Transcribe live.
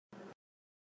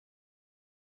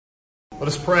Let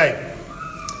us pray.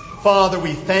 Father,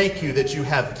 we thank you that you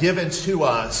have given to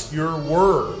us your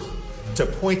word to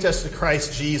point us to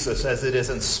Christ Jesus as it is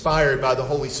inspired by the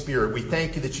Holy Spirit. We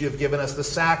thank you that you have given us the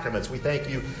sacraments. We thank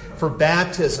you for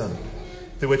baptism,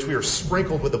 through which we are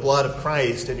sprinkled with the blood of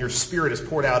Christ and your Spirit is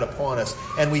poured out upon us.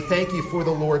 And we thank you for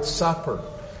the Lord's Supper,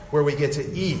 where we get to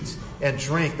eat and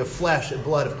drink the flesh and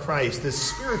blood of Christ, this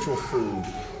spiritual food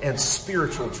and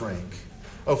spiritual drink.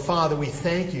 Oh, Father, we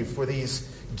thank you for these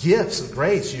gifts of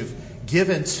grace you've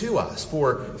given to us,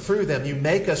 for through them you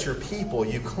make us your people,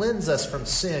 you cleanse us from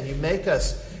sin, you make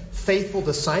us faithful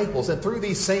disciples, and through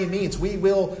these same means we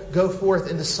will go forth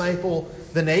and disciple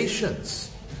the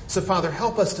nations. So, Father,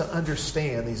 help us to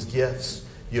understand these gifts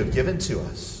you have given to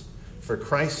us. For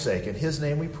Christ's sake, in his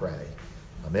name we pray.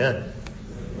 Amen.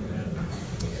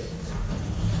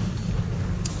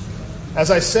 As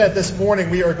I said, this morning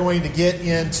we are going to get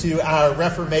into our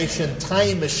Reformation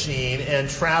time machine and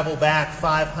travel back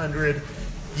 500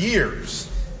 years.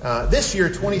 This year,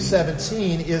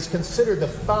 2017, is considered the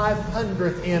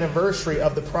 500th anniversary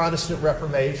of the Protestant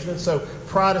Reformation, and so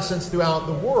Protestants throughout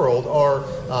the world are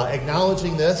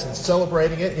acknowledging this and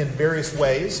celebrating it in various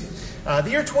ways. The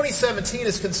year 2017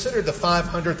 is considered the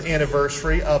 500th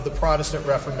anniversary of the Protestant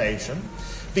Reformation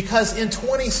because in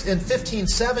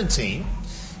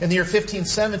the year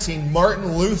 1517,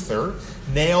 Martin Luther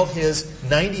nailed his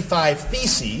 95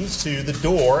 Theses to the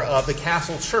door of the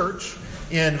castle church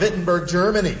in Wittenberg,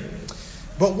 Germany.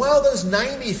 But while those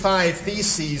 95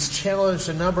 Theses challenged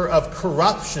a number of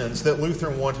corruptions that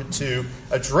Luther wanted to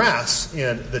address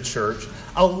in the church,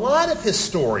 a lot of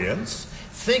historians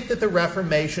think that the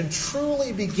Reformation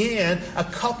truly began a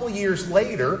couple years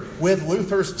later with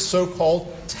Luther's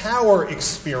so-called Tower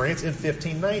experience in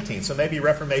 1519. So maybe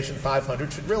Reformation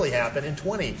 500 should really happen in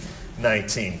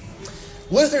 2019.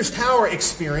 Luther's Tower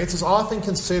experience is often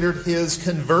considered his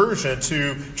conversion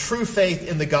to true faith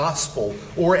in the gospel,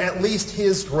 or at least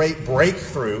his great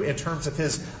breakthrough in terms of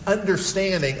his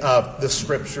understanding of the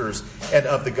scriptures and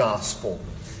of the gospel.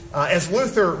 As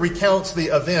Luther recounts the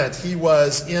event, he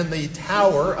was in the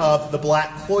tower of the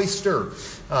Black Cloister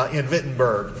in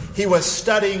Wittenberg. He was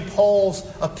studying Paul's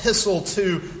epistle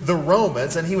to the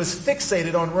Romans, and he was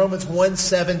fixated on Romans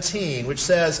 1:17, which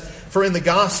says, "For in the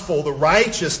gospel the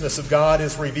righteousness of God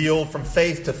is revealed from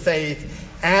faith to faith,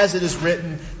 as it is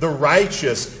written, the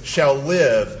righteous shall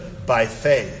live by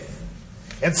faith."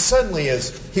 And suddenly,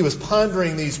 as he was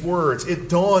pondering these words, it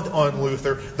dawned on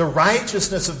Luther, the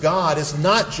righteousness of God is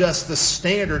not just the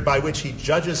standard by which he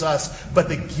judges us, but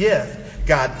the gift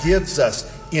God gives us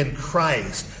in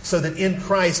Christ. So that in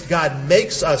Christ, God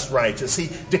makes us righteous. He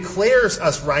declares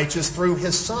us righteous through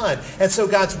his Son. And so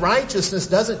God's righteousness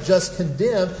doesn't just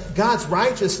condemn, God's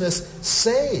righteousness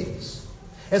saves.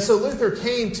 And so Luther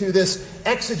came to this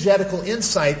exegetical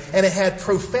insight, and it had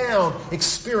profound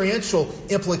experiential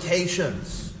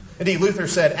implications. Indeed, Luther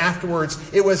said afterwards,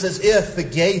 it was as if the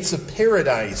gates of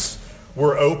paradise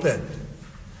were opened.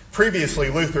 Previously,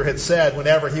 Luther had said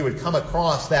whenever he would come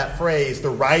across that phrase, the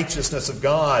righteousness of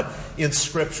God in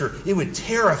Scripture, it would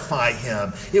terrify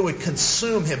him. It would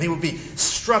consume him. He would be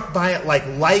struck by it like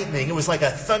lightning. It was like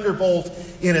a thunderbolt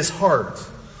in his heart,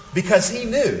 because he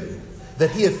knew that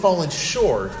he had fallen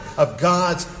short of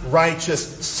God's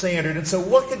righteous standard. And so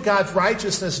what could God's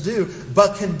righteousness do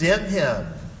but condemn him?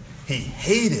 He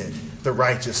hated the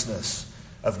righteousness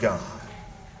of God.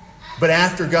 But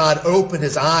after God opened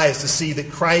his eyes to see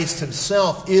that Christ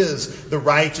himself is the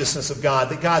righteousness of God,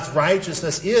 that God's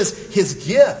righteousness is his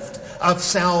gift of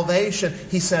salvation,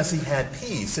 he says he had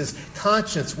peace. His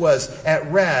conscience was at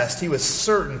rest. He was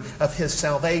certain of his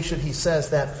salvation. He says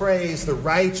that phrase, the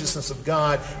righteousness of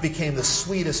God, became the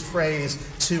sweetest phrase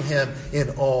to him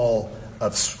in all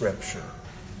of Scripture.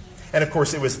 And of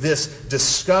course, it was this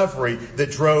discovery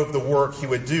that drove the work he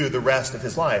would do the rest of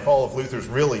his life. All of Luther's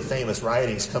really famous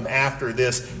writings come after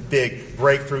this big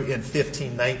breakthrough in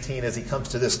 1519 as he comes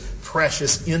to this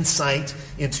precious insight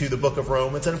into the book of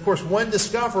Romans. And of course, one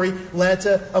discovery led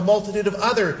to a multitude of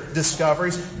other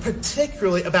discoveries,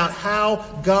 particularly about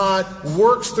how God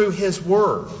works through his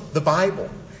word, the Bible,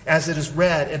 as it is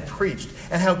read and preached,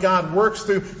 and how God works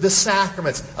through the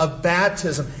sacraments of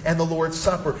baptism and the Lord's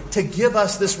Supper to give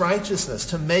us this righteousness,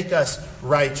 to make us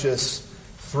righteous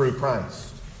through Christ.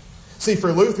 See,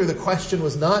 for Luther, the question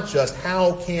was not just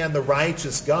how can the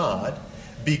righteous God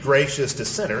be gracious to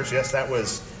sinners? Yes, that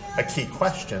was a key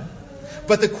question.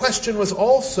 But the question was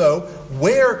also,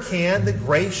 where can the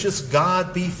gracious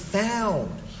God be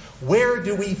found? Where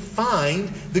do we find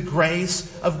the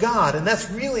grace of God? And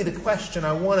that's really the question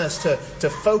I want us to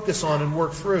focus on and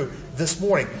work through this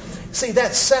morning. See,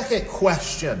 that second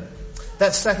question,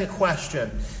 that second question,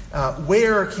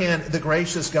 where can the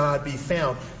gracious God be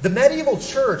found? The medieval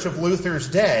church of Luther's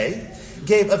day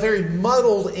gave a very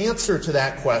muddled answer to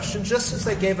that question, just as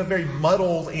they gave a very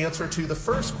muddled answer to the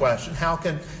first question, how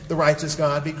can the righteous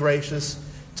God be gracious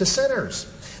to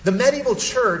sinners? The medieval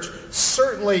church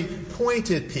certainly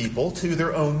pointed people to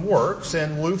their own works,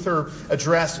 and Luther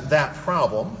addressed that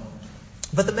problem.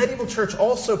 But the medieval church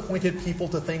also pointed people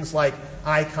to things like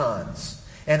icons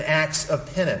and acts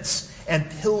of penance and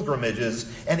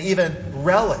pilgrimages and even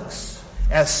relics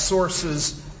as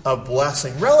sources of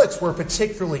blessing. Relics were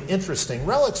particularly interesting.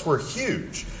 Relics were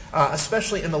huge,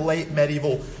 especially in the late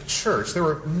medieval church. There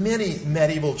were many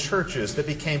medieval churches that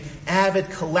became avid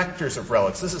collectors of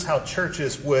relics. This is how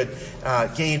churches would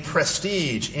gain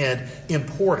prestige and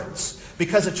importance.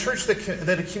 Because a church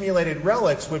that accumulated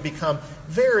relics would become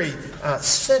very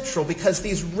central, because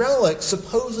these relics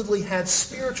supposedly had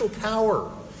spiritual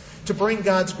power to bring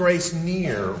God's grace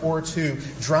near, or to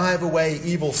drive away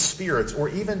evil spirits, or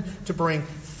even to bring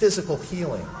physical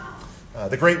healing.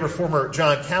 The great reformer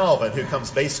John Calvin, who comes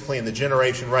basically in the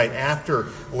generation right after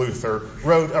Luther,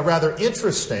 wrote a rather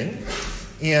interesting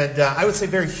and I would say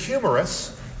very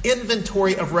humorous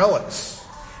inventory of relics,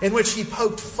 in which he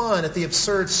poked fun at the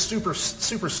absurd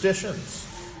superstitions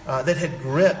that had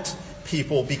gripped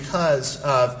people because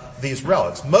of these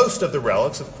relics. Most of the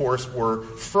relics, of course, were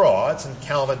frauds, and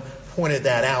Calvin pointed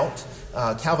that out.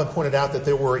 Calvin pointed out that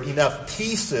there were enough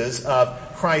pieces of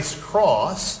Christ's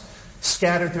cross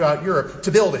scattered throughout Europe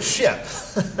to build a ship.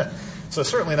 So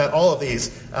certainly not all of these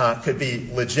could be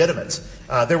legitimate.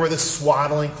 There were the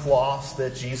swaddling cloths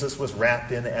that Jesus was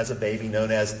wrapped in as a baby,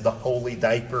 known as the holy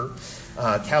diaper.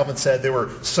 Calvin said there were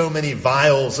so many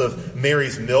vials of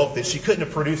Mary's milk that she couldn't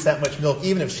have produced that much milk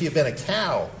even if she had been a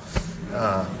cow.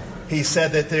 He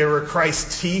said that there were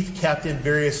Christ's teeth kept in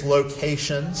various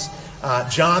locations.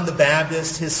 John the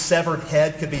Baptist, his severed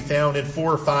head could be found in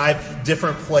 4 or 5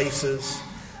 different places.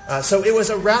 So it was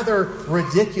a rather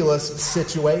ridiculous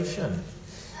situation.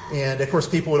 And, of course,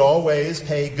 people would always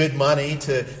pay good money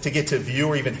to get to view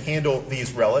or even handle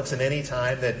these relics. And any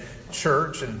time that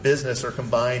church and business are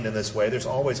combined in this way, there's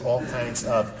always all kinds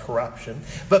of corruption.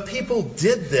 But people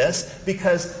did this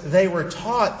because they were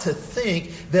taught to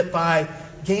think that by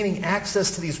gaining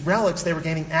access to these relics, they were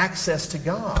gaining access to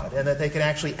God, and that they could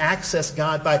actually access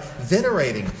God by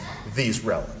venerating these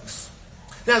relics.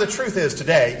 Now, the truth is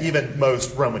today, even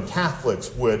most Roman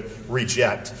Catholics would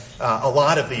reject a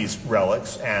lot of these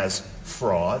relics as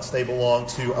frauds. They belong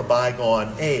to a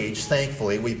bygone age.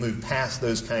 Thankfully, we've moved past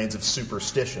those kinds of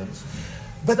superstitions.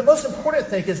 But the most important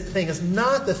thing is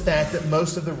not the fact that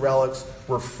most of the relics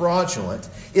were fraudulent.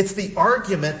 It's the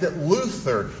argument that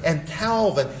Luther and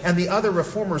Calvin and the other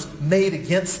reformers made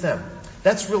against them.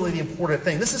 That's really the important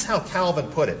thing. This is how Calvin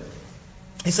put it.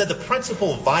 He said the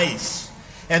principal vice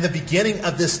and the beginning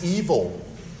of this evil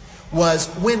was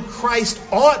when Christ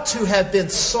ought to have been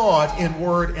sought in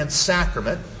word and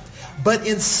sacrament, but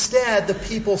instead the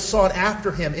people sought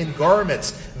after him in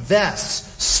garments,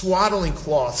 vests, swaddling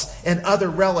cloths, and other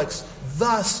relics,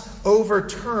 thus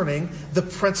overturning the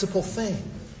principal thing.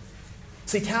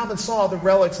 See, Calvin saw the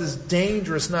relics as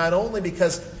dangerous not only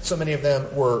because so many of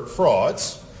them were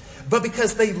frauds, but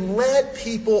because they led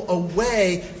people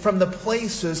away from the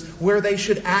places where they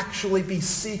should actually be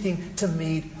seeking to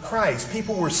meet Christ.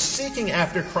 People were seeking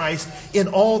after Christ in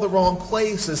all the wrong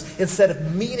places instead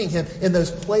of meeting him in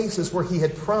those places where he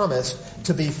had promised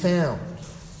to be found.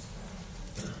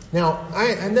 Now,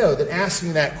 I know that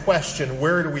asking that question,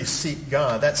 where do we seek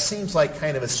God, that seems like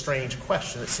kind of a strange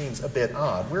question. It seems a bit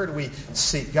odd. Where do we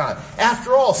seek God?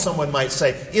 After all, someone might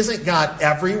say, isn't God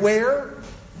everywhere?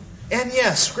 And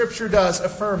yes, Scripture does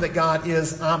affirm that God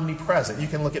is omnipresent. You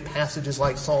can look at passages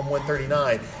like Psalm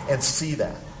 139 and see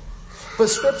that. But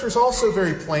Scripture is also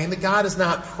very plain that God is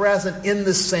not present in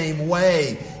the same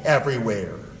way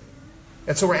everywhere.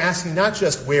 And so we're asking not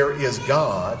just where is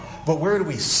God, but where do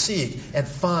we seek and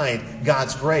find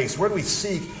God's grace? Where do we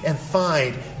seek and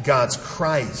find God's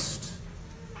Christ?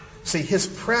 See, his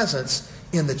presence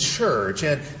in the church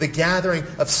and the gathering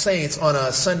of saints on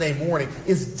a Sunday morning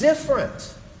is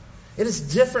different. It is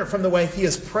different from the way he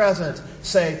is present,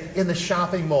 say, in the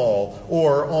shopping mall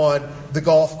or on the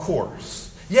golf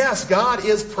course. Yes, God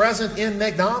is present in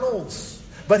McDonald's,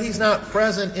 but he's not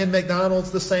present in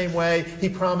McDonald's the same way he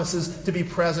promises to be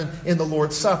present in the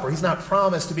Lord's Supper. He's not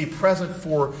promised to be present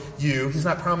for you. He's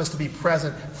not promised to be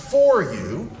present for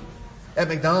you at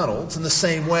McDonald's in the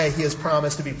same way he has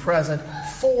promised to be present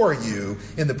for you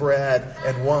in the bread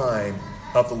and wine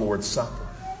of the Lord's Supper.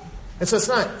 And so it's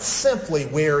not simply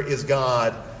where is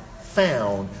God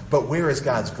found, but where is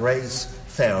God's grace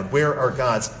found? Where are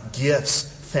God's gifts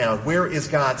found? Where is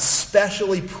God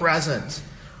specially present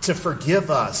to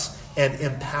forgive us and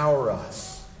empower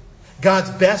us? God's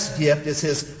best gift is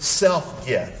his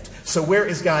self-gift. So where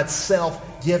is God's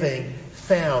self-giving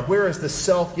found? Where is the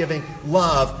self-giving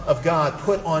love of God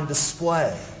put on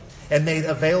display and made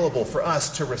available for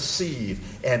us to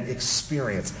receive and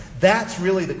experience? That's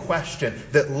really the question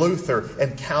that Luther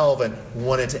and Calvin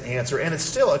wanted to answer. And it's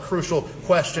still a crucial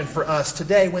question for us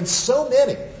today when so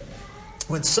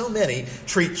many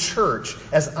treat church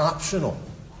as optional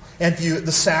and view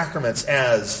the sacraments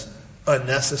as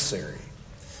unnecessary.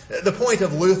 The point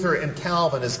of Luther and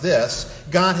Calvin is this: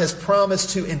 God has promised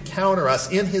to encounter us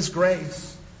in his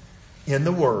grace, in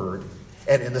the Word,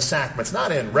 and in the sacraments.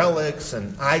 Not in relics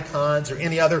and icons or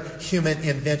any other human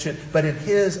invention, but in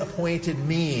his appointed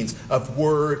means of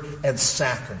Word and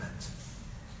sacrament.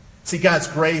 See, God's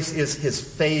grace is his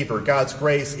favor. God's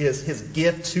grace is his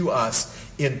gift to us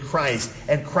in Christ.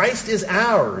 And Christ is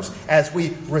ours as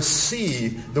we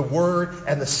receive the Word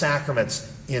and the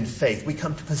sacraments in faith. We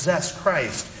come to possess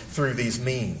Christ through these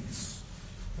means.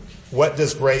 What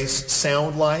does grace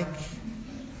sound like?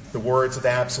 The words of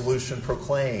absolution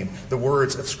proclaimed, the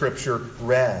words of Scripture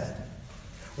read.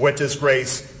 What does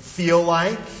grace feel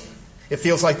like? It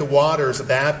feels like the waters of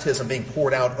baptism being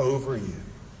poured out over you.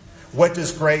 What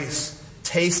does grace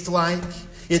taste like?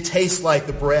 It tastes like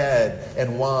the bread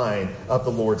and wine of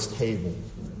the Lord's table.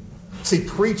 See,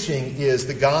 preaching is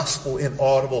the gospel in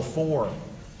audible form.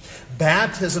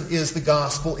 Baptism is the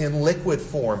gospel in liquid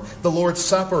form. The Lord's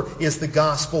Supper is the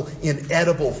gospel in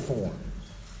edible form.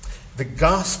 The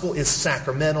gospel is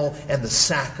sacramental, and the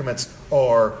sacraments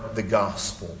are the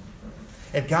gospel.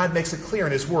 And God makes it clear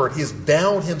in his word. He has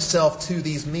bound himself to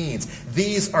these means.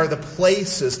 These are the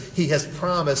places he has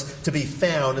promised to be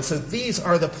found. And so these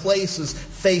are the places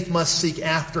faith must seek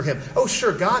after him. Oh,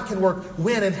 sure, God can work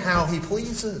when and how he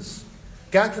pleases.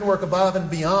 God can work above and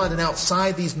beyond and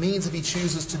outside these means if he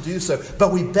chooses to do so.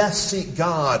 But we best seek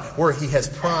God where he has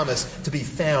promised to be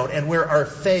found and where our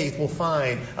faith will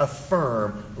find a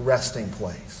firm resting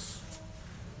place.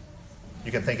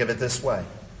 You can think of it this way.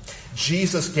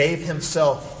 Jesus gave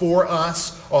himself for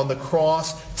us on the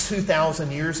cross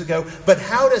 2,000 years ago. But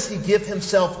how does he give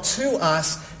himself to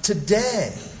us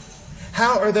today?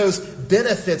 How are those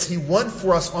benefits he won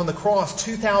for us on the cross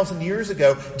 2,000 years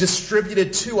ago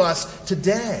distributed to us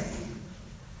today?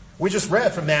 We just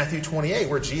read from Matthew 28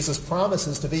 where Jesus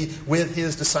promises to be with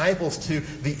his disciples to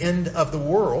the end of the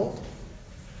world.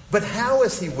 But how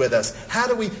is he with us? How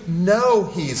do we know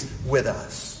he's with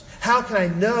us? How can I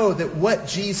know that what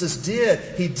Jesus did,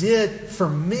 he did for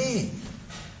me?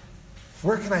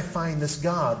 Where can I find this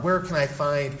God? Where can I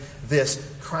find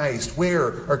this Christ?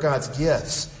 Where are God's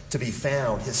gifts to be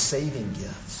found, his saving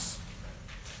gifts?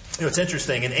 You know, it's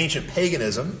interesting. In ancient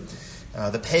paganism,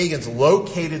 the pagans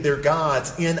located their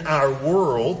gods in our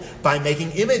world by making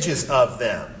images of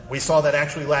them. We saw that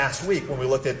actually last week when we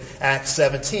looked at Acts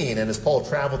 17. And as Paul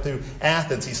traveled through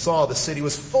Athens, he saw the city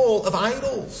was full of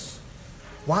idols.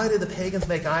 Why did the pagans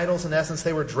make idols? In essence,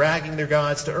 they were dragging their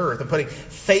gods to earth and putting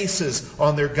faces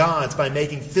on their gods by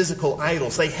making physical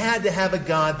idols. They had to have a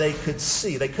God they could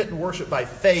see. They couldn't worship by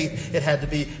faith. It had to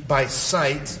be by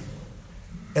sight.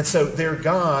 And so their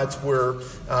gods were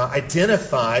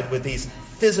identified with these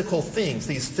physical things,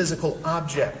 these physical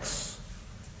objects.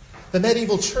 The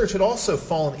medieval church had also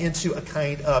fallen into a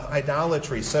kind of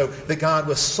idolatry. So the God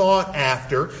was sought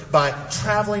after by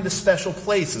traveling to special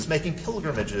places, making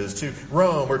pilgrimages to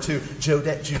Rome or to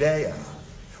Judea.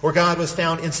 Or God was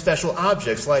found in special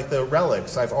objects like the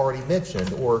relics I've already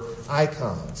mentioned, or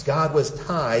icons. God was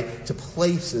tied to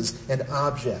places and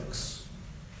objects.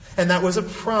 And that was a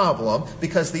problem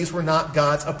because these were not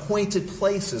God's appointed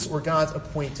places or God's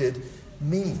appointed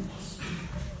means.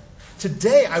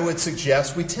 Today, I would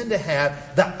suggest we tend to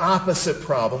have the opposite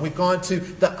problem. We've gone to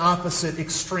the opposite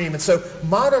extreme. And so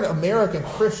modern American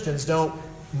Christians don't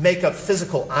make up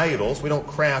physical idols. We don't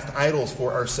craft idols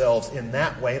for ourselves in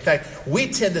that way. In fact, we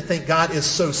tend to think God is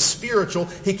so spiritual,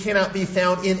 he cannot be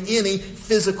found in any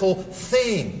physical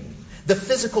thing. The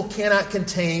physical cannot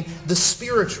contain the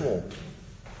spiritual,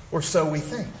 or so we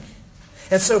think.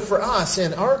 And so for us,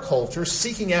 in our culture,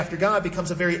 seeking after God becomes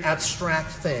a very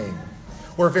abstract thing,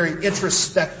 or a very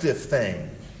introspective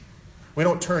thing. We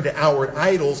don't turn to outward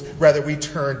idols, rather we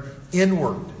turn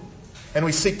inward. And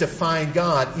we seek to find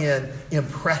God in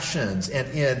impressions and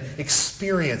in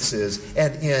experiences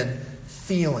and in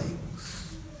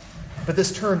feelings. But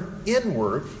this turn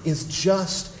inward is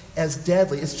just as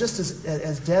deadly. It's just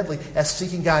as deadly as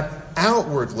seeking God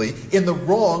outwardly in the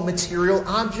wrong material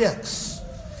objects.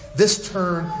 This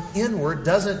turn inward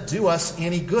doesn't do us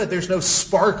any good. There's no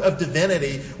spark of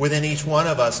divinity within each one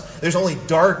of us. There's only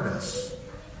darkness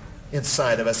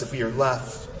inside of us if we are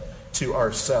left to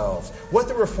ourselves. What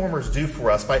the Reformers do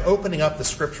for us by opening up the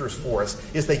Scriptures for us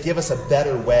is they give us a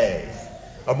better way,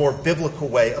 a more biblical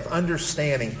way of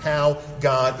understanding how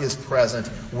God is present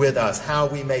with us, how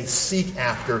we may seek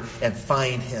after and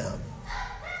find Him.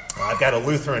 I've got a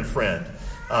Lutheran friend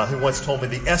who once told me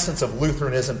the essence of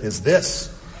Lutheranism is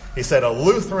this. He said, a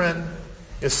Lutheran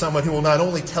is someone who will not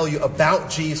only tell you about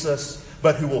Jesus,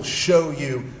 but who will show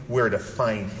you where to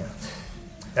find Him.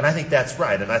 And I think that's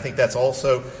right. And I think that's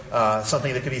also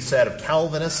something that could be said of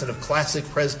Calvinists and of classic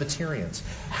Presbyterians.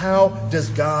 How does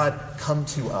God come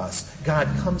to us? God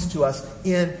comes to us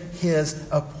in His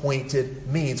appointed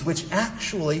means, which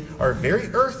actually are very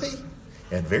earthy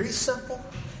and very simple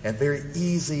and very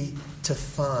easy to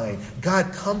find.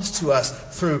 God comes to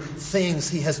us through things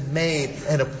He has made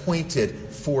and appointed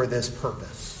for this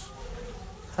purpose.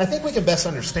 I think we can best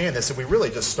understand this if we really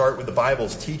just start with the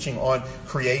Bible's teaching on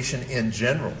creation in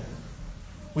general.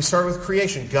 We start with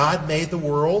creation. God made the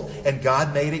world, and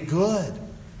God made it good.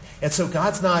 And so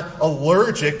God's not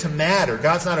allergic to matter.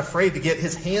 God's not afraid to get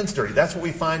His hands dirty. That's what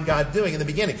we find God doing in the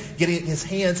beginning, getting His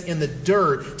hands in the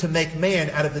dirt to make man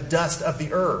out of the dust of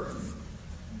the earth.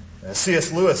 As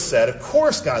C.S. Lewis said, of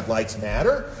course God likes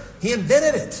matter. He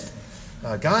invented it.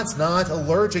 God's not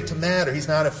allergic to matter. He's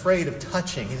not afraid of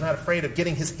touching. He's not afraid of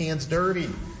getting His hands dirty.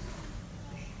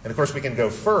 And of course we can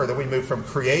go further. We move from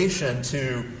creation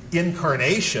to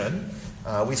incarnation.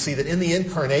 We see that in the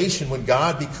incarnation, when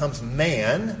God becomes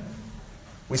man,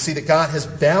 we see that God has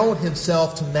bound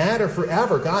Himself to matter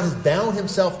forever. God has bound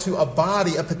Himself to a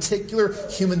body, a particular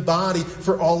human body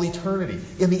for all eternity.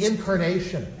 In the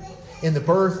incarnation, in the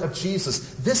birth of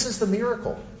Jesus, this is the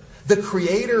miracle. The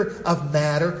creator of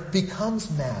matter becomes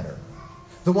matter.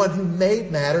 The one who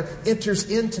made matter enters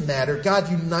into matter. God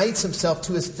unites Himself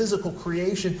to His physical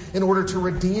creation in order to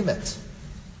redeem it.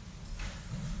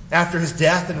 After His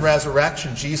death and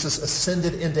resurrection, Jesus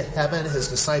ascended into heaven. His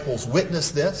disciples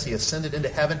witnessed this. He ascended into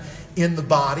heaven in the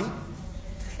body.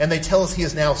 And they tell us He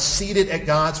is now seated at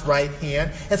God's right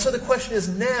hand. And so the question is,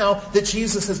 now that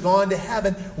Jesus has gone to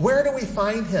heaven, where do we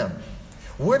find Him?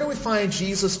 Where do we find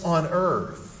Jesus on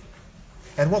earth?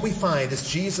 And what we find is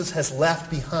Jesus has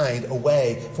left behind a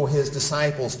way for His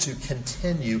disciples to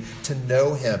continue to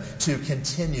know Him, to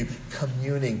continue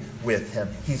communing with Him.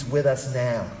 He's with us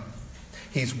now.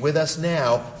 He's with us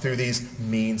now through these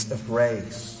means of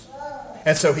grace.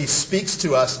 And so He speaks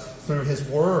to us through His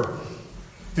Word,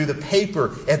 through the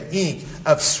paper and ink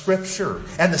of Scripture,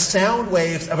 and the sound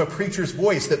waves of a preacher's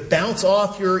voice that bounce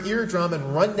off your eardrum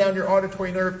and run down your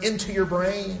auditory nerve into your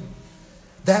brain.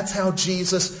 That's how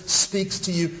Jesus speaks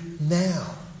to you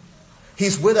now.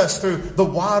 He's with us through the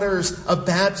waters of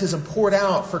baptism poured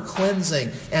out for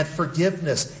cleansing and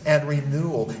forgiveness and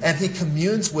renewal. And He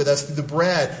communes with us through the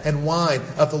bread and wine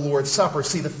of the Lord's Supper.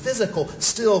 See, the physical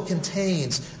still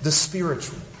contains the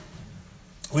spiritual.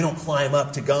 We don't climb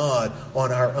up to God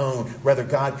on our own. Rather,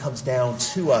 God comes down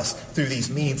to us through these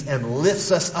means and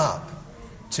lifts us up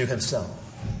to Himself.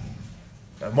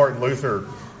 Martin Luther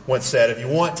once said, if you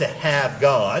want to have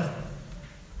God,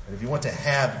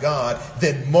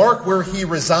 then mark where He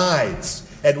resides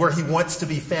and where He wants to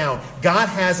be found. God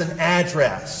has an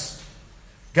address.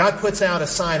 God puts out a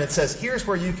sign that says, here's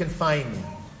where you can find me.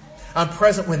 I'm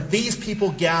present when these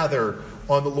people gather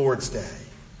on the Lord's day.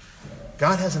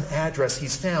 God has an address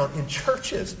He's found in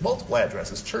churches, multiple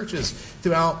addresses, churches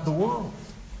throughout the world.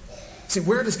 See,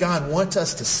 where does God want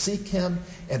us to seek Him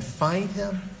and find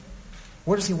Him?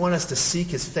 Where does He want us to seek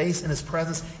His face and His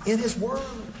presence? In His Word,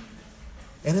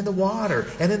 and in the water,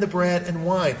 and in the bread and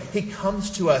wine. He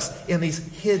comes to us in these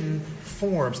hidden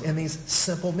forms, in these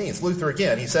simple means. Luther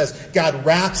again, he says, God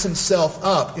wraps Himself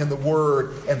up in the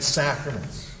Word and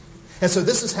sacraments. And so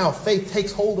this is how faith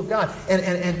takes hold of God. And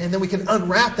then we can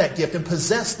unwrap that gift and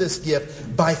possess this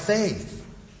gift by faith.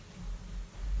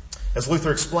 As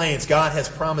Luther explains, God has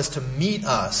promised to meet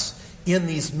us in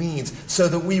these means so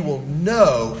that we will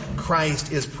know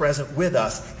Christ is present with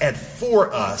us and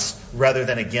for us rather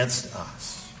than against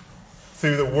us.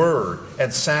 Through the Word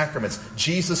and sacraments,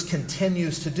 Jesus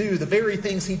continues to do the very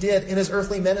things He did in His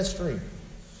earthly ministry.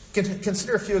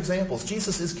 Consider a few examples.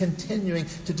 Jesus is continuing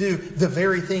to do the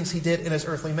very things He did in His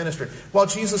earthly ministry. While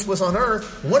Jesus was on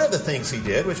earth, one of the things He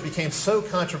did, which became so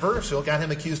controversial, got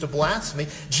Him accused of blasphemy,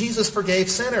 Jesus forgave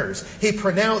sinners. He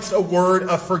pronounced a word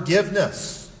of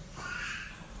forgiveness.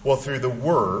 Well, through the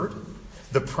Word,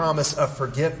 the promise of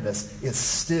forgiveness is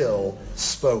still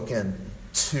spoken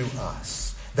to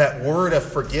us. That word of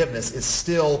forgiveness is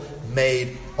still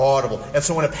made audible. And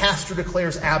so when a pastor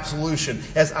declares absolution,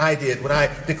 as I did, when I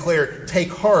declare, take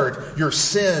heart, your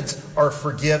sins are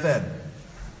forgiven.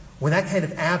 When that kind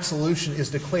of absolution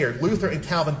is declared, Luther and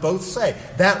Calvin both say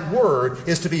that word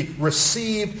is to be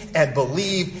received and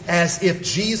believed as if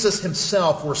Jesus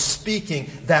himself were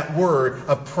speaking that word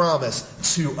of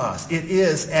promise to us. It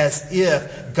is as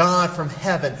if God from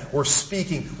heaven were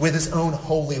speaking with his own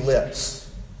holy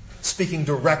lips, speaking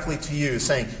directly to you,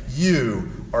 saying, you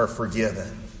are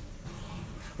forgiven.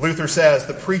 Luther says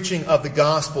the preaching of the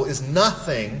gospel is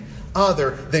nothing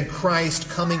other than Christ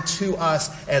coming to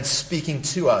us and speaking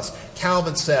to us.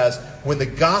 Calvin says, when the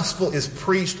gospel is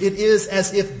preached, it is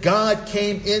as if God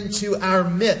came into our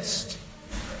midst.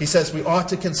 He says we ought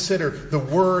to consider the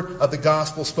word of the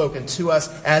gospel spoken to us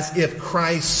as if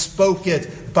Christ spoke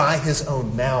it by his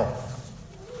own mouth.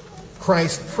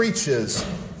 Christ preaches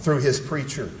through his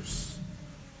preachers.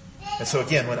 And so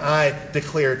again, when I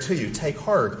declare to you, take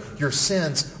heart, your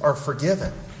sins are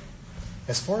forgiven.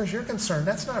 As far as you're concerned,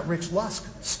 that's not Rich Lusk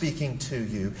speaking to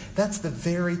you. That's the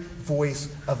very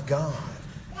voice of God.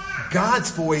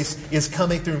 God's voice is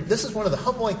coming through. This is one of the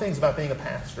humbling things about being a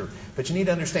pastor. But you need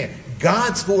to understand,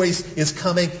 God's voice is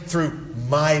coming through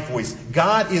my voice.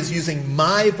 God is using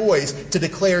my voice to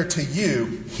declare to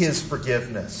you his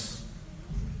forgiveness.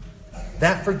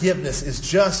 That forgiveness is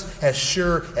just as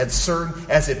sure and certain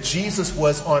as if Jesus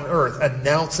was on earth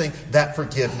announcing that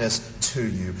forgiveness to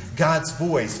you. God's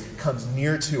voice comes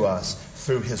near to us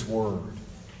through his word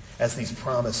as these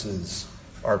promises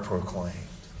are proclaimed.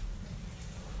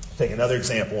 Take another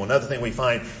example, another thing we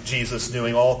find Jesus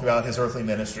doing all throughout his earthly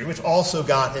ministry, which also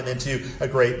got him into a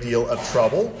great deal of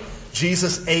trouble.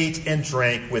 Jesus ate and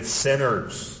drank with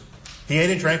sinners. He ate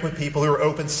and drank with people who were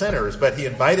open sinners, but he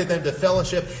invited them to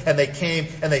fellowship, and they came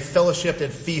and they fellowshiped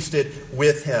and feasted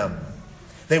with him.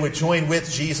 They would join with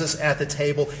Jesus at the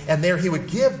table, and there he would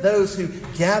give those who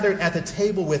gathered at the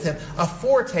table with him a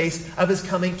foretaste of his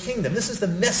coming kingdom. This is the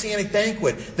messianic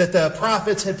banquet that the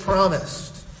prophets had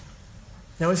promised.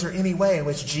 Now, is there any way in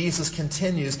which Jesus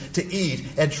continues to eat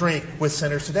and drink with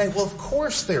sinners today? Well, of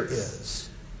course there is.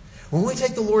 When we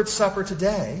take the Lord's Supper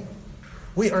today,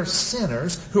 we are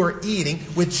sinners who are eating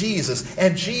with Jesus.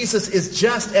 And Jesus is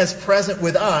just as present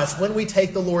with us when we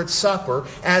take the Lord's Supper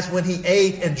as when he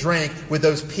ate and drank with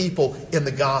those people in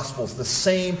the Gospels. The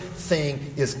same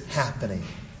thing is happening.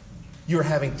 You are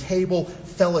having table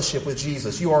fellowship with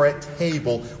Jesus. You are at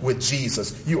table with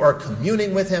Jesus. You are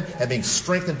communing with him and being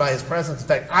strengthened by his presence. In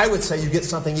fact, I would say you get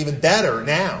something even better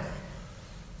now.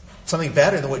 Something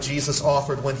better than what Jesus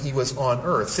offered when he was on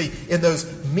earth. See, in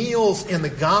those meals in the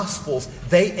Gospels,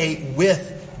 they ate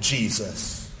with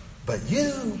Jesus. But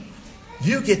you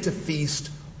get to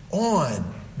feast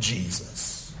on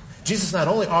Jesus. Jesus not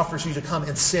only offers you to come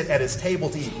and sit at his table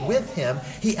to eat with him,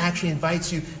 he actually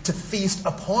invites you to feast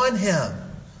upon him.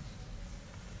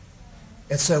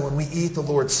 And so when we eat the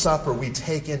Lord's Supper, we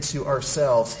take into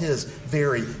ourselves his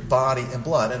very body and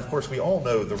blood. And of course, we all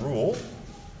know the rule.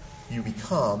 You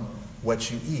become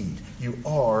what you eat. You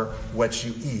are what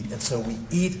you eat. And so we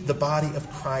eat the body of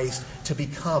Christ to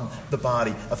become the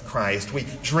body of Christ. We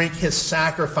drink his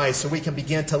sacrifice so we can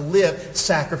begin to live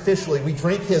sacrificially. We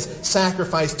drink his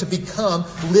sacrifice to become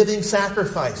living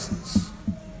sacrifices.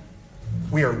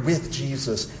 We are with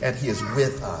Jesus, and he is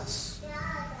with us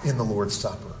in the Lord's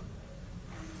Supper.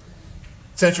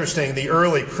 It's interesting, the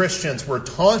early Christians were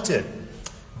taunted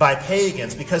by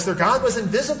pagans because their God was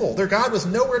invisible. Their God was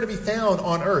nowhere to be found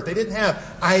on earth. They didn't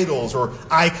have idols or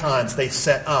icons they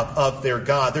set up of their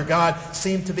God. Their God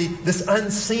seemed to be this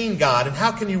unseen God. And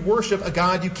how can you worship a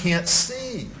God you can't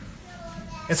see?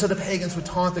 And so the pagans would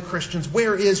taunt the Christians,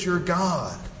 where is your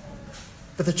God?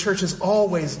 But the church has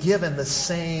always given the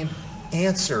same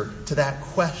answer to that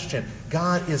question.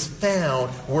 God is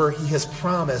found where he has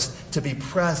promised to be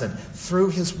present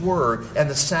through his word and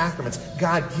the sacraments.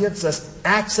 God gives us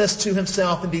access to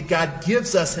himself. Indeed, God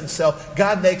gives us himself.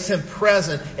 God makes him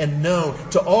present and known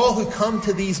to all who come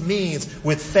to these means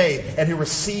with faith and who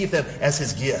receive them as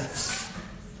his gifts.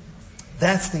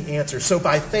 That's the answer. So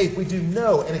by faith, we do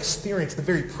know and experience the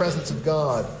very presence of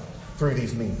God through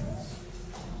these means.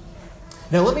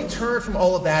 Now let me turn from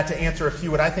all of that to answer a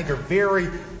few what I think are very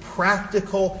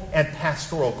practical and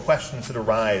pastoral questions that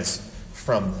arise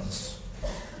from this,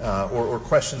 or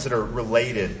questions that are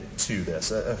related to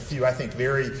this. A few, I think,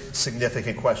 very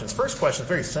significant questions. First question is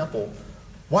very simple.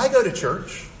 Why go to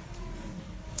church?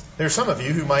 There's some of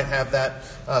you who might have that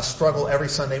struggle every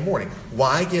Sunday morning.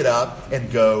 Why get up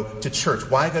and go to church?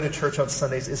 Why go to church on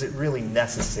Sundays? Is it really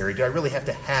necessary? Do I really have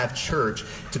to have church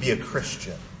to be a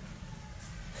Christian?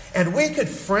 And we could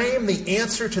frame the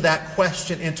answer to that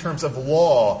question in terms of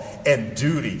law and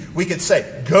duty. We could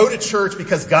say, go to church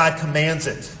because God commands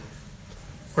it.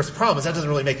 Of course, the problem is that doesn't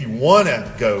really make you want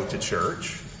to go to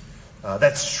church.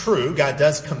 That's true. God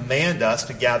does command us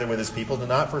to gather with his people, to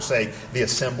not forsake the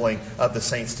assembling of the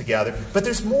saints together. But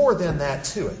there's more than that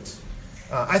to it.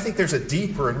 I think there's a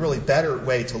deeper and really better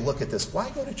way to look at this. Why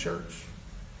go to church?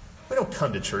 We don't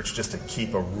come to church just to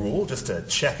keep a rule, just to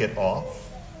check it off.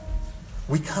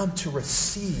 We come to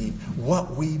receive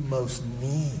what we most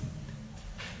need.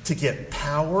 To get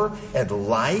power and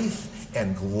life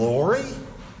and glory.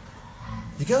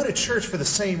 You go to church for the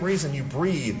same reason you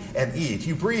breathe and eat.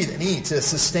 You breathe and eat to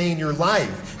sustain your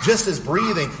life. Just as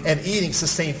breathing and eating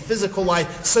sustain physical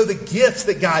life, so the gifts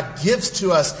that God gives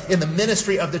to us in the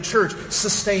ministry of the church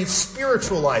sustain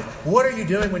spiritual life. What are you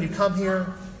doing when you come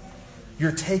here?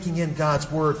 You're taking in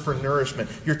God's word for nourishment.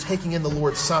 You're taking in the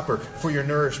Lord's Supper for your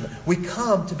nourishment. We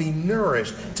come to be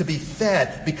nourished, to be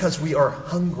fed, because we are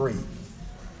hungry.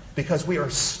 Because we are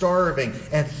starving,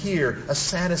 and here a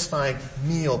satisfying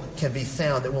meal can be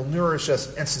found that will nourish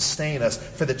us and sustain us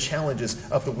for the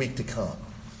challenges of the week to come.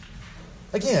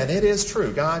 Again, it is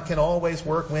true. God can always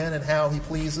work when and how he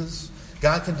pleases.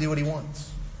 God can do what he wants.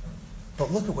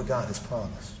 But look at what God has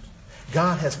promised.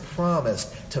 God has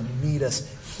promised to meet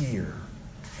us here.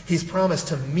 He's promised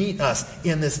to meet us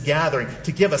in this gathering,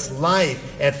 to give us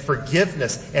life and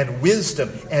forgiveness and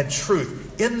wisdom and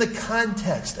truth in the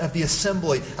context of the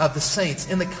assembly of the saints,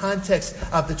 in the context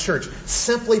of the church.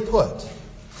 Simply put,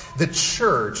 the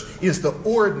church is the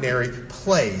ordinary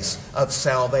place of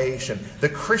salvation. The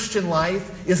Christian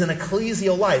life is an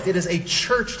ecclesial life. It is a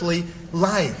churchly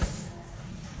life.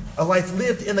 A life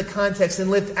lived in the context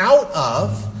and lived out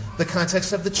of the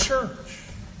context of the church.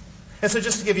 And so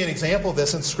just to give you an example of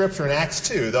this in Scripture in Acts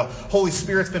 2, the Holy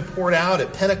Spirit's been poured out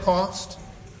at Pentecost.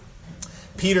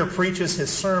 Peter preaches his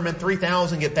sermon.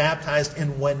 3,000 get baptized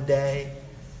in one day.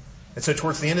 And so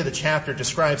towards the end of the chapter, it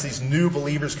describes these new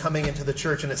believers coming into the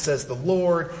church. And it says, the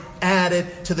Lord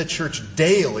added to the church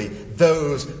daily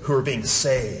those who are being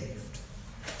saved.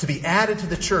 To be added to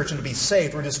the church and to be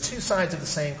saved were just two sides of the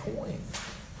same coin.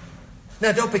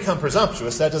 Now, don't become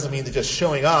presumptuous. That doesn't mean that just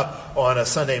showing up on a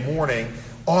Sunday morning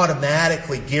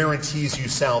automatically guarantees you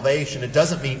salvation. It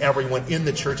doesn't mean everyone in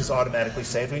the church is automatically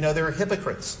saved. We know there are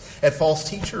hypocrites and false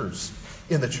teachers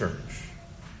in the church.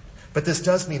 But this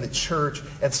does mean that church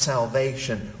and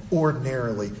salvation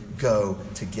ordinarily go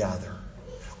together.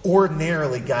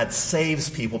 Ordinarily, God saves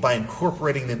people by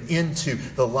incorporating them into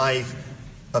the life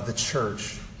of the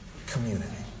church community.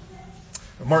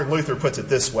 Martin Luther puts it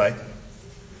this way.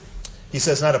 He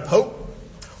says, not a pope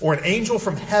or an angel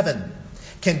from heaven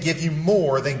can give you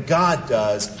more than God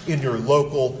does in your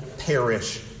local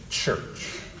parish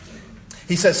church.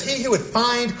 He says, he who would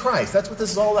find Christ, that's what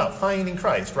this is all about, finding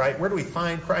Christ, right? Where do we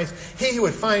find Christ? He who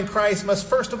would find Christ must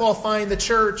first of all find the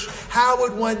church. How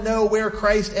would one know where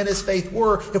Christ and his faith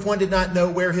were if one did not know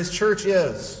where his church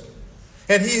is?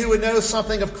 And he who would know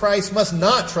something of Christ must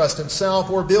not trust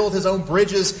himself or build his own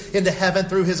bridges into heaven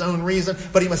through his own reason,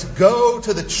 but he must go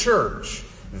to the church,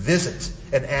 visit,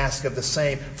 and ask of the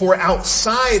same. For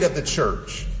outside of the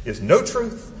church is no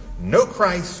truth, no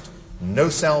Christ, no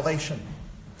salvation.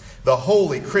 The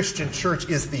holy Christian church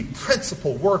is the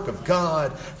principal work of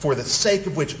God, for the sake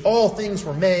of which all things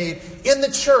were made. In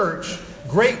the church,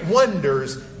 great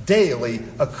wonders daily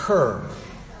occur,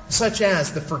 such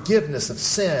as the forgiveness of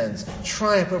sins,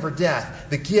 triumph over death,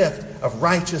 the gift of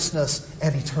righteousness,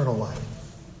 and eternal life.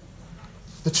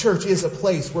 The church is a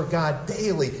place where God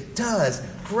daily does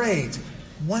great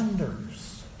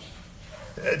wonders.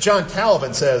 John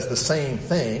Calvin says the same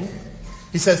thing.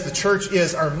 He says the church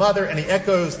is our mother, and he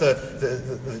echoes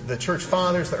the church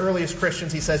fathers, the earliest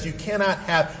Christians. He says you cannot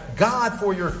have God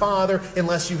for your father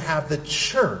unless you have the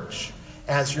church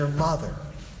as your mother.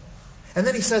 And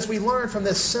then he says we learn from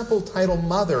this simple title,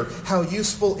 Mother, how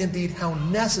useful, indeed how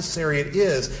necessary it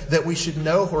is that we should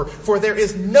know her, for there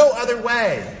is no other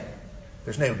way.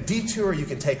 There's no detour you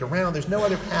can take around. There's no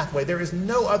other pathway. There is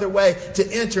no other way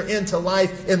to enter into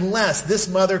life unless this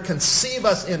mother conceive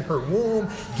us in her womb,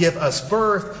 give us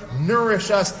birth, nourish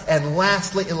us, and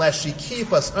lastly, unless she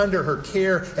keep us under her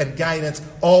care and guidance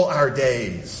all our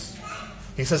days.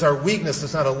 He says our weakness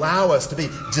does not allow us to be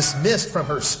dismissed from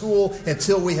her school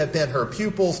until we have been her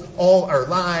pupils all our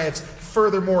lives.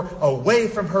 Furthermore, away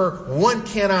from her, one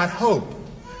cannot hope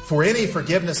for any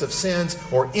forgiveness of sins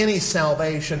or any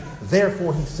salvation.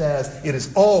 Therefore, he says, it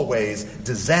is always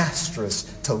disastrous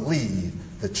to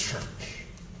leave the church.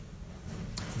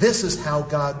 This is how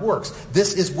God works.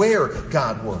 This is where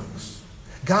God works.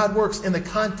 God works in the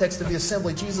context of the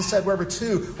assembly. Jesus said, wherever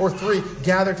 2 or 3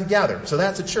 gather together. So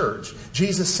that's a church.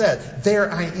 Jesus said,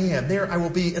 there I am. There I will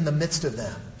be in the midst of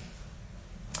them.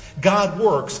 God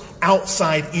works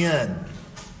outside in.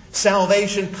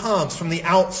 Salvation comes from the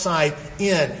outside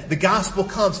in. The gospel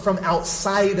comes from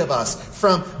outside of us,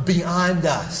 from beyond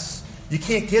us. You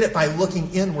can't get it by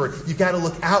looking inward. You've got to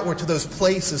look outward to those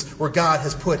places where God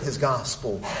has put his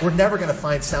gospel. We're never going to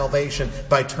find salvation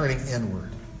by turning inward.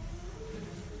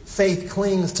 Faith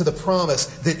clings to the promise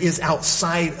that is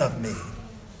outside of me.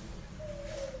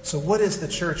 So what is the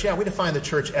church? Yeah, we define the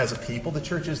church as a people. The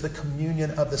church is the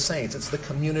communion of the saints. It's the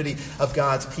community of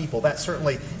God's people. That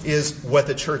certainly is what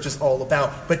the church is all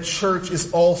about. But church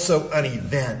is also an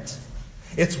event.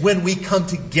 It's when we come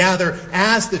together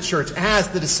as the church, as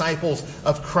the disciples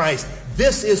of Christ.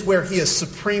 This is where he is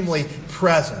supremely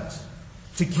present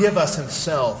to give us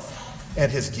himself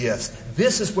and his gifts.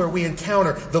 This is where we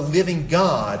encounter the living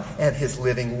God and his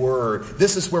living word.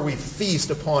 This is where we feast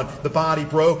upon the body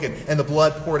broken and the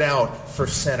blood poured out for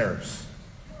sinners.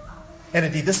 And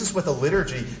indeed, this is what the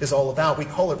liturgy is all about. We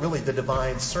call it really the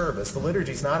divine service. The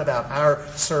liturgy is not about our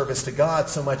service to God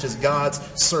so much as God's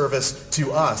service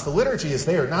to us. The liturgy is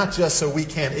there not just so we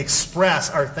can express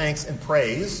our thanks and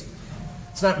praise.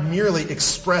 It's not merely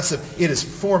expressive, it is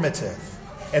formative.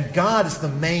 And God is the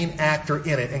main actor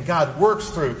in it. And God works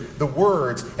through the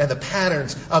words and the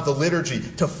patterns of the liturgy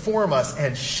to form us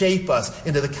and shape us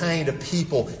into the kind of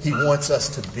people he wants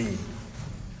us to be.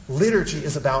 Liturgy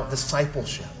is about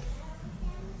discipleship.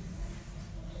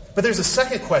 But there's a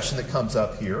second question that comes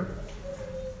up here.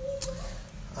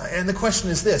 And the question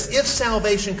is this. If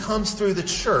salvation comes through the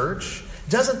church,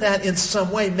 doesn't that in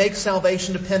some way make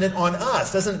salvation dependent on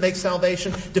us? Doesn't it make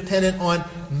salvation dependent on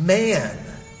man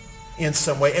in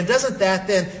some way? And doesn't that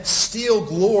then steal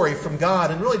glory from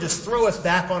God and really just throw us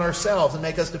back on ourselves and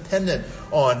make us dependent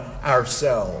on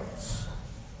ourselves?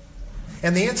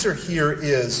 And the answer here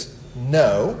is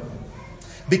no.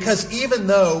 Because even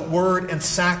though word and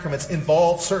sacraments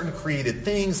involve certain created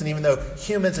things, and even though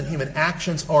humans and human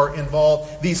actions are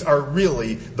involved, these are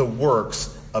really the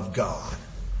works of God.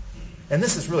 And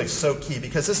this is really so key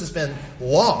because this has been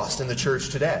lost in the church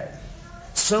today.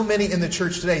 So many in the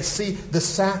church today see the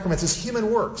sacraments as human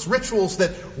works, rituals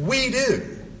that we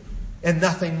do, and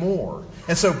nothing more.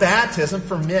 And so baptism,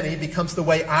 for many, becomes the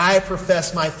way I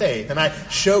profess my faith. And I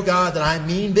show God that I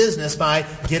mean business by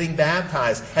getting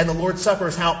baptized. And the Lord's Supper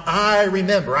is how I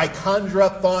remember. I conjure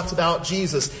up thoughts about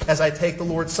Jesus as I take the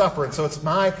Lord's Supper. And so it's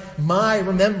my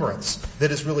remembrance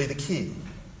that is really the key.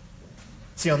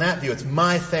 See, on that view, it's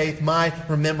my faith, my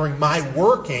remembering, my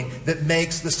working that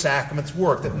makes the sacraments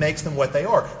work, that makes them what they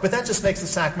are. But that just makes the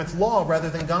sacraments law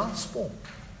rather than gospel.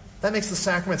 That makes the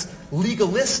sacraments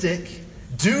legalistic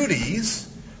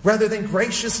duties rather than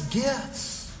gracious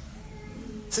gifts.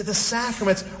 See, the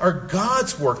sacraments are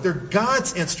God's work. They're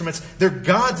God's instruments. They're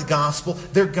God's gospel.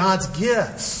 They're God's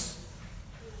gifts.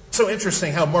 So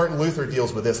interesting how Martin Luther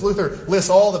deals with this. Luther lists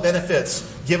all the benefits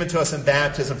given to us in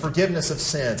baptism, forgiveness of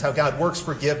sins, how God works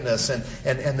forgiveness and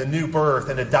the new birth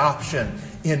and adoption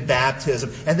in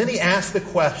baptism. And then he asks the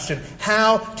question,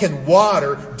 how can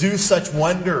water do such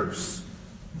wonders?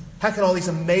 How can all these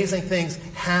amazing things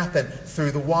happen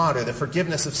through the water, the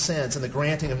forgiveness of sins and the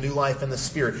granting of new life in the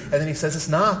Spirit? And then he says it's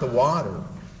not the water.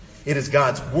 It is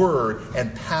God's word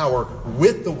and power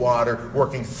with the water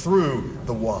working through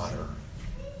the water.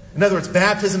 In other words,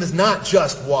 baptism is not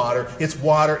just water. It's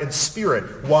water and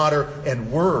spirit, water and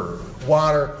word,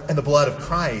 water and the blood of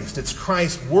Christ. It's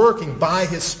Christ working by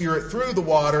his Spirit through the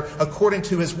water according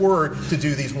to his word to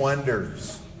do these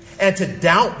wonders. And to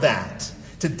doubt that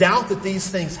these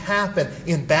things happen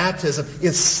in baptism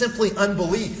is simply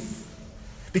unbelief.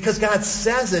 Because God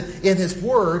says it in his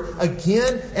word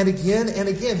again and again and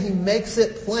again. He makes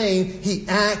it plain. He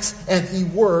acts and he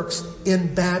works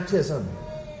in baptism.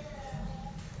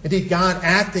 Indeed, God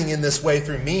acting in this way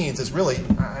through means is really,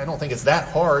 I don't think it's that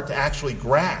hard to actually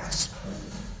grasp.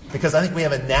 Because I think we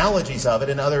have analogies of it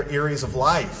in other areas of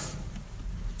life.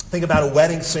 Think about a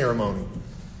wedding ceremony.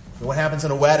 What happens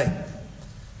in a wedding?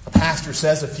 A pastor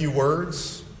says a few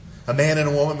words. A man and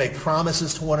a woman make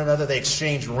promises to one another. They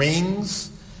exchange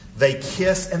rings. They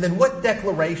kiss. And then what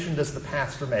declaration does the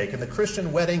pastor make? In the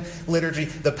Christian wedding liturgy,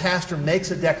 the pastor makes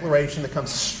a declaration that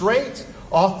comes straight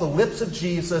off the lips of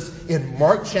Jesus in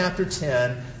Mark chapter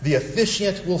 10. The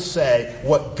officiant will say,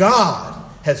 what God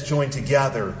has joined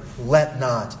together, let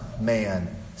not man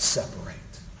separate.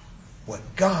 What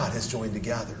God has joined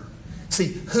together.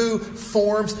 See, who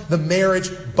forms the marriage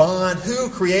bond? Who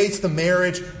creates the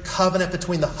marriage covenant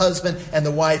between the husband and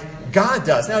the wife? God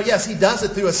does. Now, yes, he does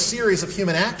it through a series of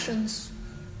human actions.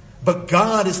 But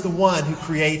God is the one who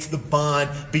creates the bond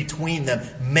between them,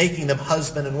 making them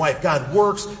husband and wife. God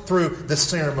works through the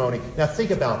ceremony. Now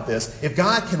think about this. If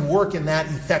God can work in that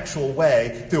effectual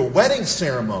way through a wedding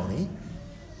ceremony,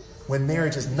 when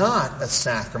marriage is not a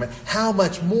sacrament, how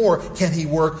much more can he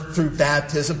work through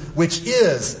baptism, which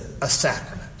is a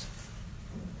sacrament?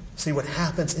 See, what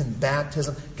happens in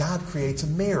baptism, God creates a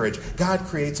marriage. God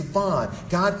creates a bond.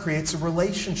 God creates a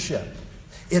relationship.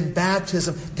 In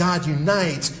baptism, God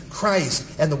unites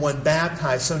Christ and the one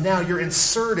baptized. So now you're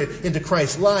inserted into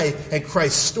Christ's life and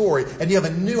Christ's story, and you have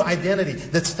a new identity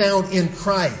that's found in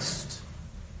Christ.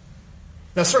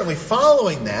 Now, certainly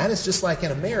following that, it's just like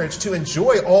in a marriage. To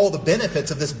enjoy all the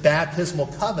benefits of this baptismal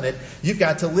covenant, you've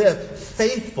got to live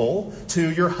faithful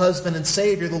to your husband and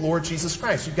Savior, the Lord Jesus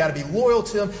Christ. You've got to be loyal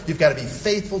to Him. You've got to be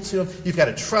faithful to Him. You've got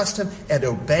to trust Him and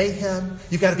obey Him.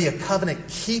 You've got to be a covenant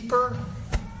keeper.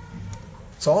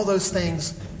 So all those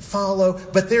things follow,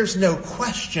 but there's no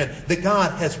question that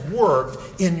God has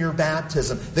worked in your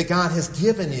baptism, that God has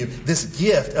given you this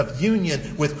gift of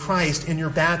union with Christ in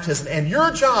your baptism. And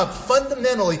your job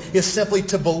fundamentally is simply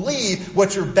to believe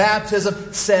what your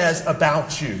baptism says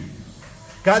about you.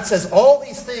 God says all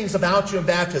these things about you in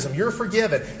baptism. You're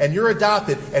forgiven, and you're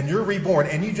adopted, and you're reborn,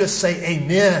 and you just say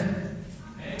amen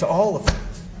to all of it.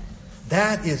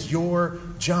 That is your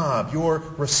job, your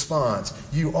response.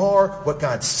 You are what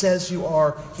God says you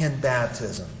are in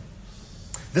baptism.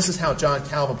 This is how John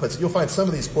Calvin puts it. You'll find some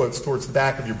of these quotes towards the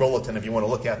back of your bulletin if you want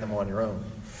to look at them on your own.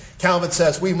 Calvin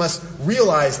says, we must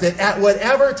realize that at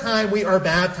whatever time we are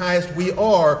baptized, we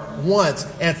are once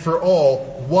and for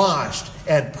all washed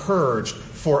and purged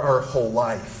for our whole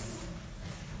life.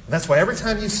 And that's why every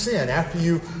time you sin after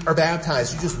you are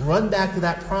baptized, you just run back to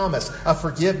that promise of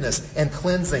forgiveness and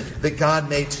cleansing that God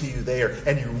made to you there.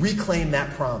 And you reclaim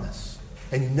that promise.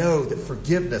 And you know that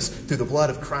forgiveness through the blood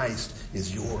of Christ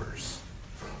is yours.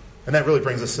 And that really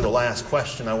brings us to the last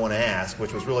question I want to ask,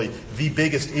 which was really the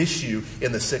biggest issue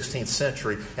in the 16th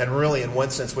century. And really, in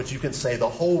one sense, what you can say the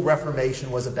whole Reformation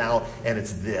was about, and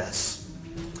it's this.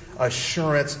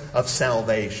 Assurance of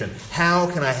salvation. How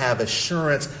can I have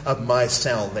assurance of my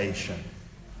salvation?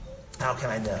 How can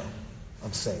I know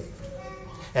I'm saved?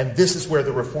 And this is where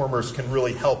the Reformers can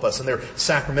really help us, and their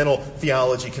sacramental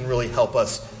theology can really help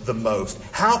us the most.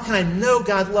 How can I know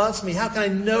God loves me? How can I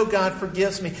know God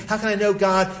forgives me? How can I know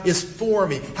God is for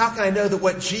me? How can I know that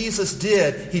what Jesus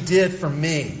did, He did for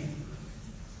me?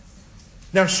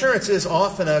 Now, assurance is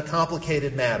often a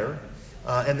complicated matter.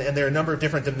 And there are a number of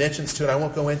different dimensions to it I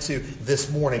won't go into this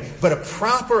morning. But a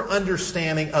proper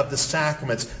understanding of the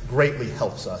sacraments greatly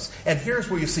helps us. And here's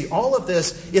where you see all of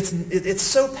this. It's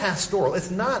so pastoral.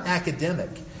 It's not academic.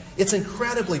 It's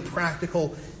incredibly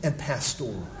practical and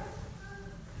pastoral.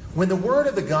 When the word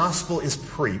of the gospel is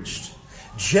preached,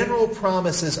 general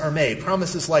promises are made.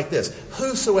 Promises like this.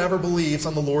 Whosoever believes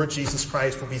on the Lord Jesus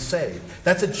Christ will be saved.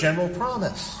 That's a general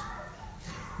promise.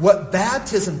 What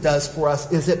baptism does for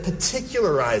us is it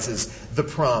particularizes the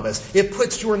promise. It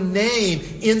puts your name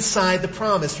inside the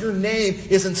promise. Your name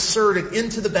is inserted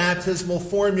into the baptismal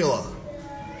formula.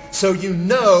 So you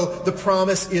know the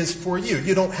promise is for you.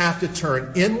 You don't have to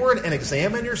turn inward and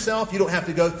examine yourself. You don't have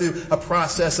to go through a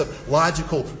process of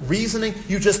logical reasoning.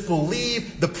 You just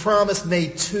believe the promise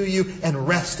made to you and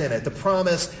rest in it. The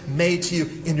promise made to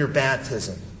you in your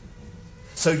baptism.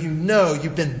 So you know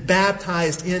you've been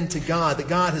baptized into God, that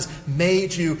God has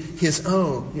made you His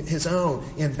own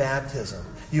in baptism.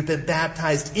 You've been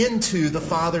baptized into the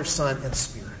Father, Son, and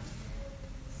Spirit.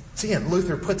 See, again,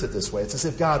 Luther puts it this way. It's as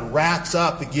if God wraps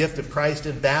up the gift of Christ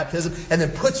in baptism and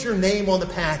then puts your name on the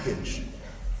package.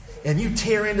 And you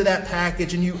tear into that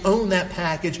package and you own that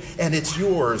package and it's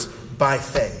yours by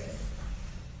faith.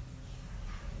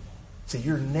 See,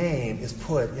 your name is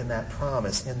put in that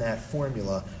promise, in that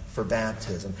formula for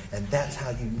baptism. And that's how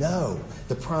you know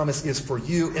the promise is for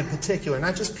you in particular.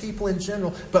 Not just people in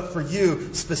general, but for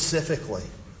you specifically.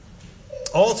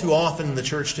 All too often in the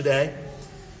church today,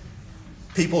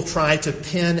 people try to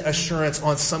pin assurance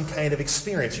on some kind of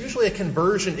experience, usually a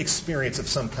conversion experience of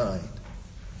some kind.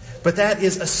 But that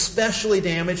is especially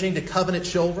damaging to covenant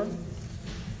children,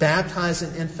 baptized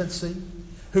in infancy,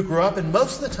 who grow up and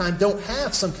most of the time don't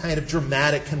have some kind of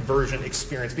dramatic conversion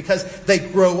experience because they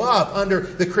grow up under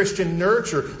the Christian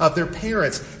nurture of their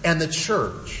parents and the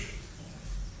church.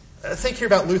 Think here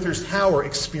about Luther's tower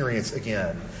experience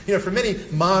again. You know, for many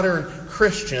modern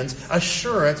Christians,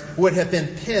 assurance would have been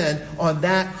pinned on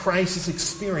that crisis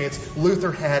experience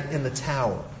Luther had in the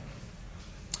tower.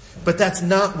 But that's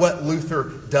not what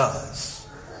Luther does.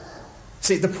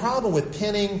 See, the problem with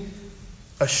pinning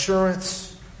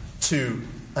assurance to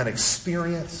an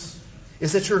experience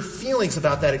is that your feelings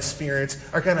about that experience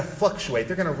are going to fluctuate.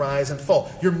 They're going to rise and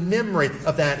fall. Your memory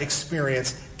of that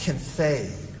experience can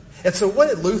fade. And so what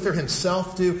did Luther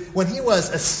himself do? When he was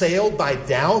assailed by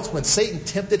doubts, when Satan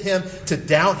tempted him to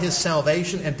doubt his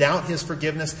salvation and doubt his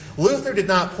forgiveness, Luther did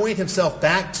not point himself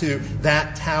back to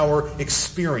that tower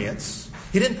experience.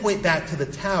 He didn't point back to the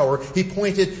tower. He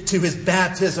pointed to his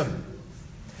baptism,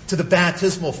 to the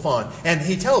baptismal font. And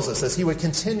he tells us as he would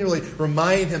continually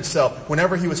remind himself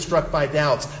whenever he was struck by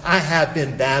doubts, I have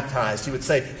been baptized. He would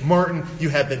say, Martin, you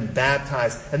have been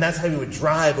baptized. And that's how he would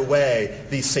drive away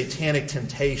these satanic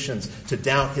temptations to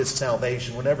doubt his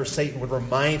salvation. Whenever Satan would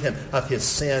remind him of his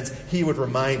sins, he would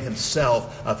remind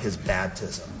himself of his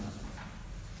baptism.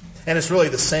 And it's really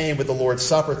the same with the Lord's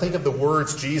Supper. Think of the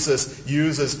words Jesus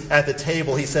uses at the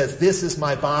table. He says, this is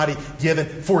my body given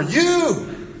for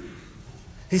you.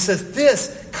 He says,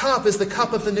 this cup is the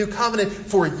cup of the new covenant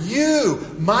for you.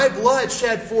 My blood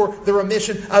shed for the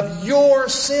remission of your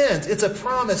sins. It's a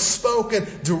promise spoken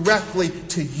directly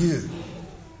to you.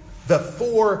 The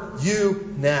for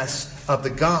you-ness of the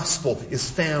gospel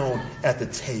is found at the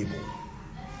table.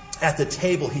 At the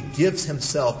table, he gives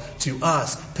himself to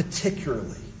us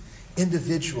particularly,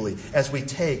 individually, as we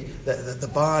take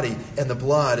the body and the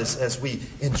blood, as we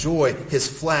enjoy his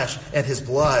flesh and his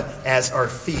blood as our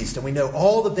feast. And we know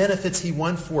all the benefits he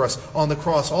won for us on the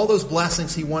cross, all those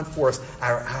blessings he won for us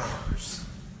are ours.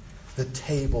 The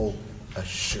table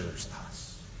assures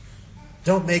us.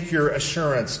 Don't make your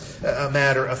assurance a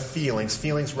matter of feelings.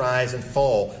 Feelings rise and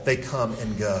fall. They come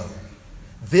and go.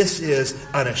 This is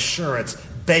an assurance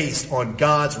based on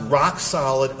God's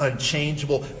rock-solid,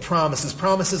 unchangeable promises.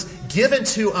 Promises given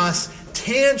to us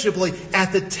tangibly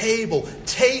at the table.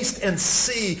 Taste and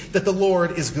see that the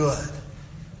Lord is good.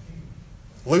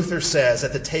 Luther says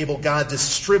at the table, God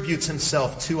distributes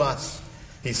himself to us.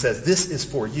 He says, this is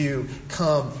for you.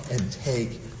 Come and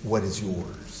take what is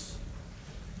yours.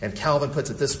 And Calvin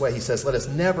puts it this way. He says, let us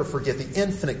never forget the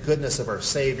infinite goodness of our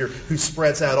Savior, who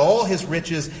spreads out all his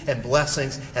riches and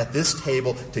blessings at this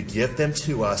table to give them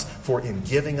to us. For in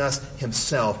giving us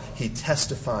himself, he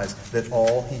testifies that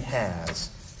all he has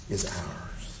is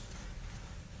ours.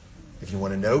 If you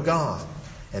want to know God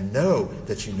and know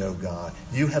that you know God,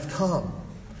 you have come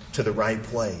to the right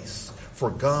place.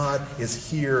 For God is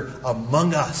here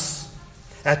among us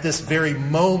at this very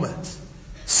moment,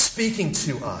 speaking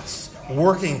to us,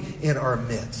 working in our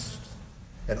midst.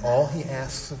 And all he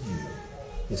asks of you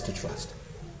is to trust him.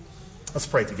 Let's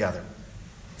pray together.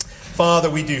 Father,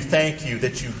 we do thank you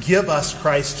that you give us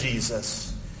Christ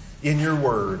Jesus in your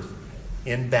word,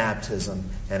 in baptism,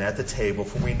 and at the table.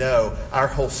 For we know our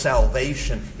whole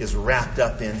salvation is wrapped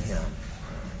up in him.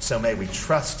 So may we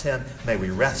trust him. May we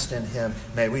rest in him.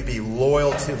 May we be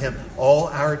loyal to him all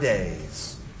our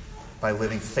days, by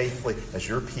living faithfully as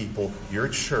your people, your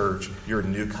church, your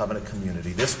new covenant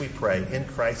community. This we pray in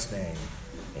Christ's name.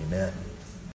 Amen.